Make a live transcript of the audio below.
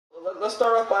let's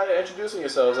start off by introducing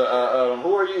yourselves. Who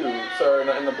are you, sir,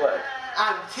 in the black?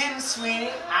 I'm Tim Sweeney.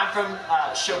 I'm from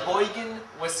Sheboygan,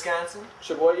 Wisconsin.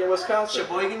 Sheboygan, Wisconsin?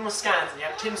 Sheboygan, Wisconsin.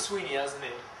 Yep, Tim Sweeney, that was the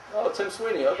name. Oh, Tim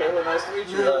Sweeney. Okay, well, nice to meet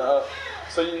you.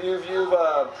 So you've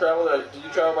traveled, did you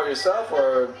travel by yourself,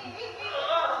 or?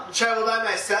 Travel by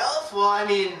myself? Well, I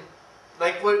mean,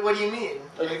 like, what do you mean?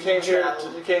 You came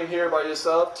here by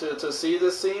yourself to see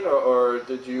this scene, or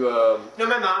did you? No,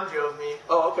 my mom drove me.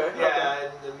 Oh, okay. Yeah, okay.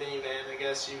 in the minivan. I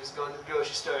guess she was going to the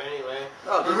grocery store anyway.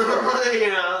 Oh, good. You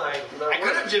know, like I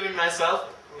could have driven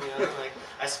myself. You know, like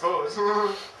I suppose.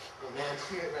 Oh man,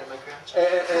 right in my crotch.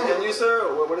 And you,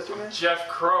 sir? What is your name? Jeff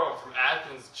Crow from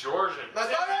Athens, Georgia. That's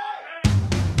all right.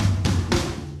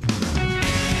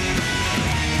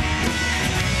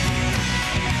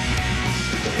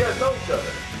 You guys know each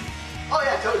other? Oh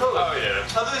yeah, totally. Oh yeah.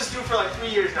 I've been this dude for like 3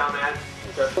 years now, man.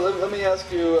 Okay. Well, let me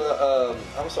ask you.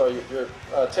 I'm sorry. You're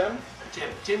Tim.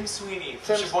 Tim Sweeney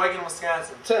from Sheboygan,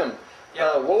 Wisconsin. Tim.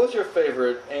 Yeah. What was your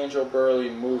favorite Angel Burley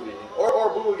movie,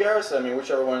 or Boo Boo Garrison? I mean,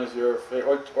 whichever one is your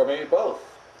favorite, or maybe both.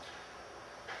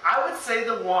 I would say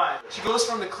the one. She goes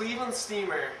from the Cleveland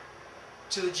Steamer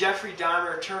to the Jeffrey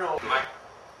Dahmer Eternal. My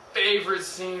favorite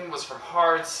scene was from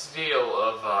Hard Steel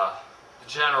of the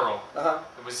General.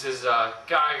 It was his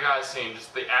guy scene.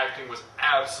 Just the acting was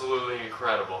absolutely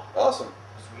incredible. Awesome.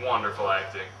 It was wonderful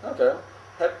acting. Okay.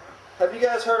 Have you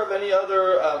guys heard of any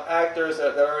other actors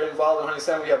that are involved in Honey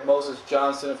Salmon? We have Moses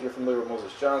Johnson, if you're familiar with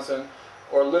Moses Johnson,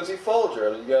 or Lindsay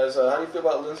Folger. You guys, how do you feel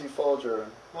about Lindsay Folger?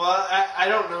 Well, I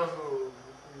don't know who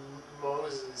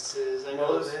Moses is. I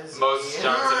know Lindsay. Moses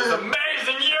Johnson is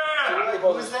amazing, yeah!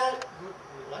 Who is that?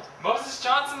 What? Moses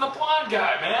Johnson, the blonde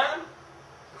guy, man!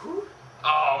 Who?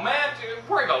 Oh man, dude,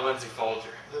 worry about Lindsay Folger.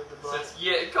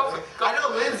 Yeah, go. I know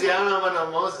Lindsay. I don't know about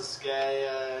no Moses guy.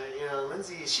 You know,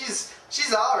 Lindsay. She's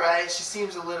all right. She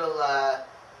seems a little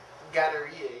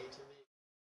gonorrhea to me.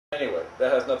 Anyway,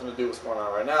 that has nothing to do with what's going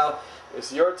on right now.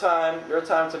 It's your time. Your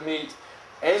time to meet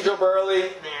Angel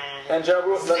Burley and Jeff.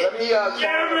 Let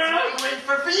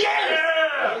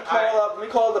me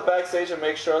call the backstage and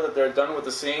make sure that they're done with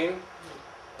the scene,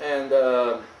 and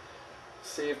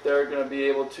see if they're going to be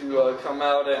able to come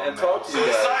out and talk to you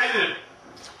guys. Excited!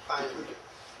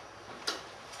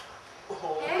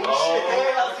 Oh,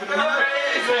 Hey, how's it going?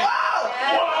 Amazing! Wow!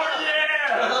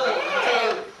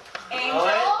 Yeah!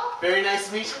 Angel? Very nice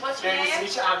to meet you. What's your Very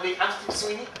nice to name? meet you. I'm Tim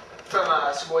Sweeney from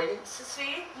Sheboygan.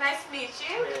 Sweet. Nice to meet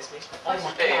you. Very nice to meet you. What's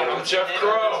your Hey, I'm Jeff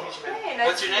Crow. Hey, nice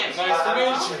What's your name? Nice to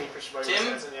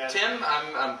meet you. Tim,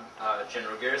 I'm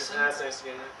General Garrison. That's nice to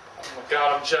meet you. Oh my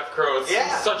God, I'm Jeff Crow. It's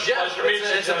such a pleasure to meet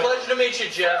you. It's a pleasure to meet you,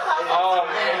 Jeff. Oh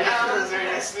man, Very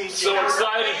nice to meet you. so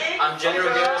excited. I'm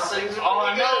General Garrison. Oh,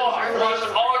 I know. I've watched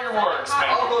all your works,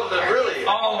 man. All of them, really?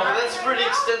 All of them. That's a pretty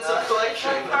extensive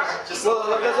collection. Let's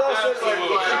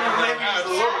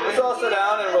all sit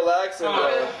down and relax. And,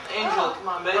 Angel,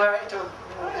 come on, baby. All right,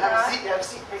 have a seat. Have a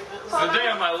seat. It's the day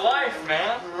of my life,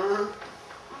 man. All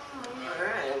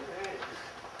right.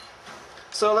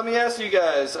 So let me ask you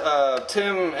guys,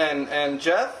 Tim and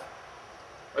Jeff,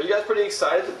 are you guys pretty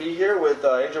excited to be here with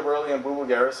Angel Burley and Boo Boo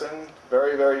Garrison?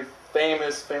 Very, very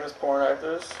famous porn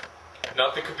actors.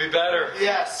 Nothing could be better.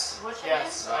 Yes. What's your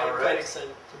Yes. name? I'm quite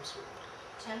excited. Tim Sweeney.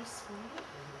 Tim Sweeney.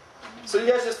 So you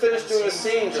guys just finished doing a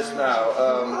scene just now.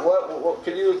 What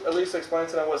can you at least explain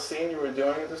to them what scene you were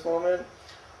doing at this moment?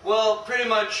 Well, pretty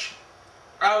much,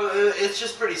 it's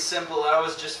just pretty simple. I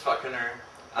was just fucking her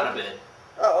out of bed.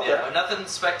 Oh, okay. You know, nothing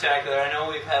spectacular. I know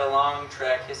we've had a long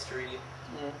track history,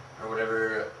 or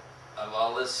whatever, of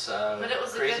all this But it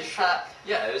was a crazy good shit. fuck.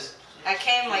 Yeah, it was. I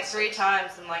came like 3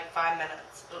 times in like 5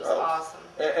 minutes. It was awesome.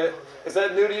 And is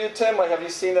that new to you, Tim? Like, have you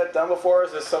seen that done before?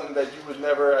 Is this something that you would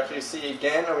never actually see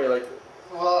again? Or are you like...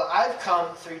 Well, I've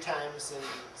come 3 times in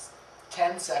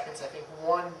 10 seconds, I think.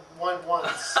 One once.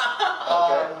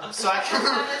 So I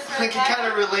can kind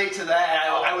of relate to that.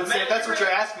 I would say if that's what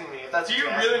you're asking me. If that's Do what you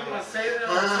you're really asking want me. to say that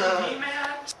on TV, man?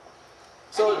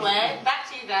 So, Anyway, back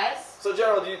to you guys. So,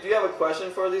 General, do you have a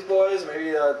question for these boys?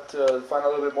 Maybe to find out a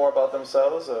little bit more about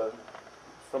themselves?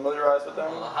 Familiarize with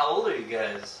them? Well, how old are you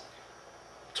guys?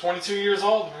 22 years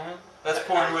old, man. That's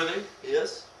porn worthy.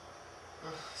 Yes.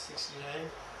 69.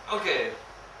 Okay.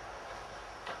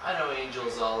 I know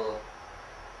Angel's all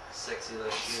sexy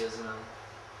like she is,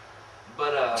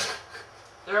 but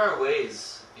there are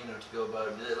ways, to go about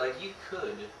it. Like you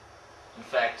could, in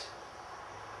fact,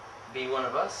 be one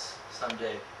of us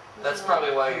someday. That's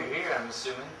probably why you're here. I'm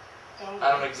assuming.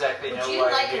 I don't exactly know Would why you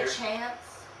like you're a here,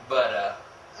 chance but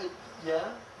Yeah,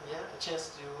 a chance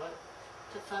to do what?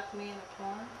 to fuck me in a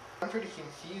porn? I'm pretty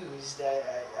confused.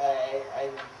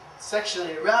 I'm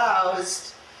sexually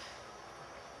aroused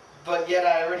but yet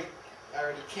I already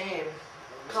came.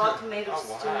 Call it tomato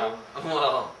Oh, stew. wow.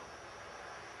 Well,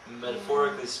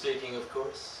 metaphorically speaking, of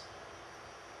course,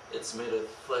 it's made of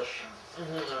flesh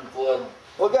and blood.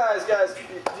 Well, guys,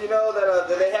 you know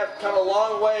that they have come a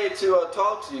long way to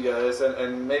talk to you guys,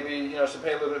 and maybe should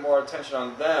pay a little bit more attention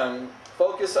on them.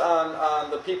 Focus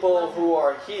on the people who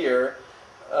are here,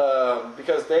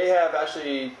 because they have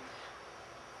actually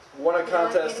won a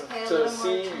contest to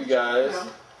see you guys.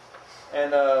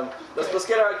 And let's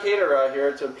get our caterer out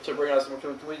here to bring us some.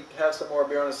 Can we have some more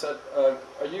beer on the set?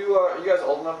 Are you guys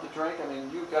old enough to drink? I mean,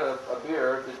 you got a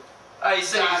beer. You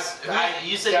said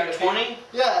you said you're 20?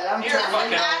 Yeah, I'm You're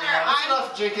fucking I'm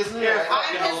enough drink, isn't it?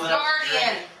 I'm his old enough to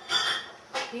guardian.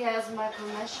 He has my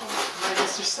permission. My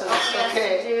sister said All he it's has to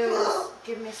okay. do is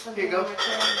give me something Here you in go.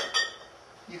 return.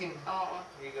 You can. Oh.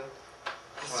 Here you go.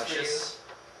 Watch this.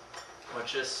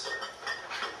 Watch this.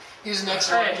 Here's the next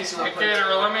one. Hey,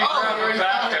 caterer, let me grab the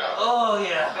backup. Oh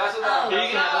yeah. Pass it Oh, Here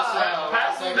you go. no.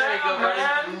 Pass it There you go, down,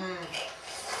 buddy. man.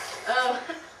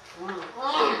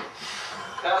 Oh.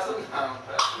 Pass it down.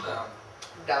 Pass it down.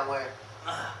 Down where?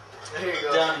 There you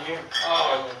go. Down here.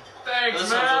 Oh, thanks,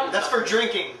 This man. one's That's for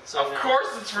drinking. So Of course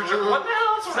it's for drinking. What the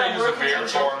hell? That's what I use a beer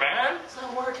for, man. It's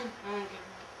not working.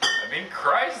 I mean,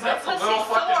 Christ, that's a Pussy little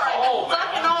sore. fucking hole, I've been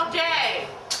fucking man. all day.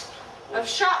 I've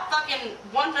shot fucking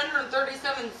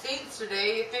 137 scenes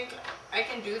today. You think I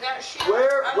can do that shit?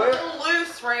 I'm a little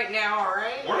loose right now,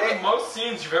 alright? What are the most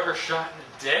scenes you've ever shot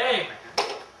in a day, man?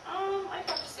 I'd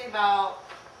have to say about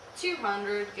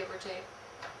 200, give or take.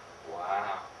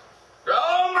 Wow.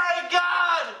 Oh my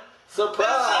God! Surprise!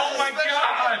 Oh my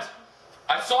god!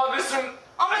 I saw this in.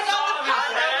 Oh my I god, saw the this,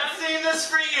 I haven't seen this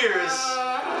for years.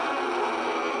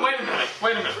 Wait a minute,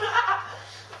 wait a minute.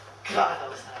 God, that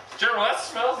was hot. General, that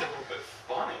smells a little bit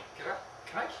funny.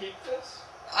 Can I keep this?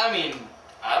 I mean,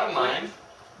 I don't mind.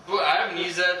 But I haven't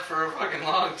used that for a fucking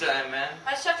long time, man.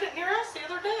 I shoved it near us the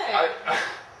other day.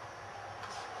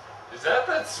 Is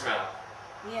that smell?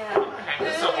 Yeah. Hang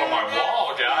this up on my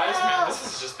wall, guys. Man, this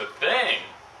is just a thing.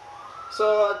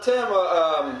 So, Tim,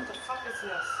 What the fuck is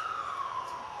this?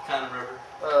 Kind of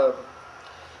rubber.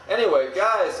 anyway,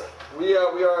 guys, we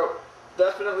are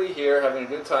definitely here having a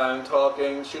good time,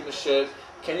 talking, shooting the shit.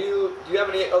 Do you have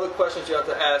any other questions you have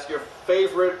to ask your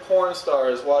favorite porn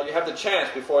stars while you have the chance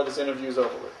before this interview is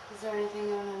over with? Is there anything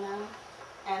you want to know?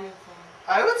 Anything.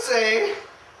 I would say,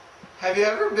 have you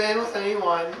ever been with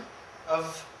anyone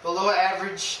of below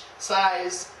average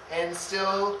size and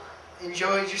still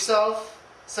enjoyed yourself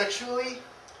sexually?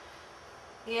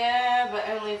 Yeah, but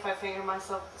only if I finger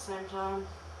myself at the same time.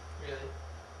 Really?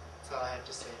 That's all I have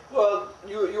to say. Well,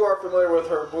 you are familiar with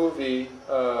her movie,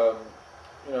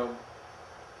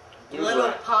 Dude Little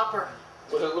Ranch. popper.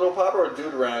 Was it Little Papa or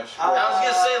Dude Ranch? I was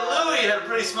gonna say Louis had a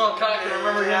pretty small cock. I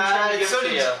remember him trying to give it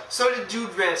to you. So did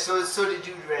Dude Ranch. So did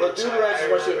Dude Ranch. Well, Dude Ranch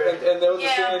is when she, and there was a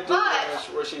Yeah, scene in Dude but Ranch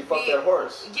where she fucked that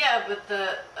horse. Yeah, but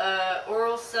the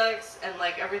oral sex and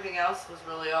like everything else was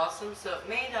really awesome, so it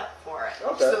made up for it.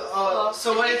 Okay.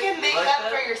 So if what you if, can make like up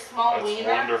that? for your small That's wiener.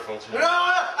 wonderful. No,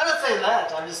 I'm not saying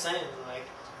that. I'm just saying, like,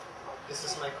 this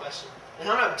is my question. And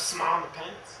I'm not small in the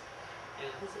pants. Yeah,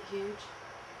 Is it huge?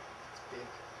 it's big.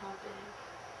 How big?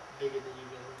 Bigger than you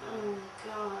really know. Oh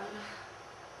god.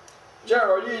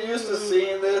 Jared, are you used to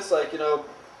seeing this? Like,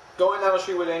 going down the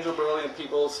street with Angel Burley and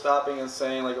people stopping and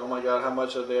saying, like, oh my god, how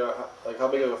much they are, like, how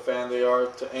big of a fan they are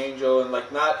to Angel, and,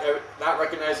 like, not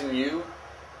recognizing you?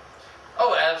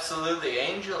 Oh, absolutely.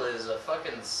 Angel is a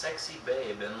fucking sexy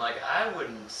babe, and like I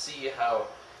wouldn't see how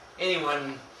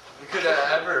anyone could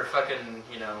ever fucking,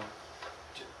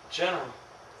 General,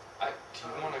 do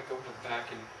you want to go to the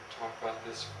back and talk about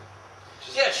this?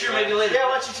 Yeah, sure, maybe later. Yeah,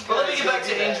 why don't you Well, let me guys get back do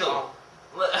to that? Angel.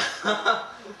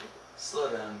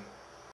 Slow down.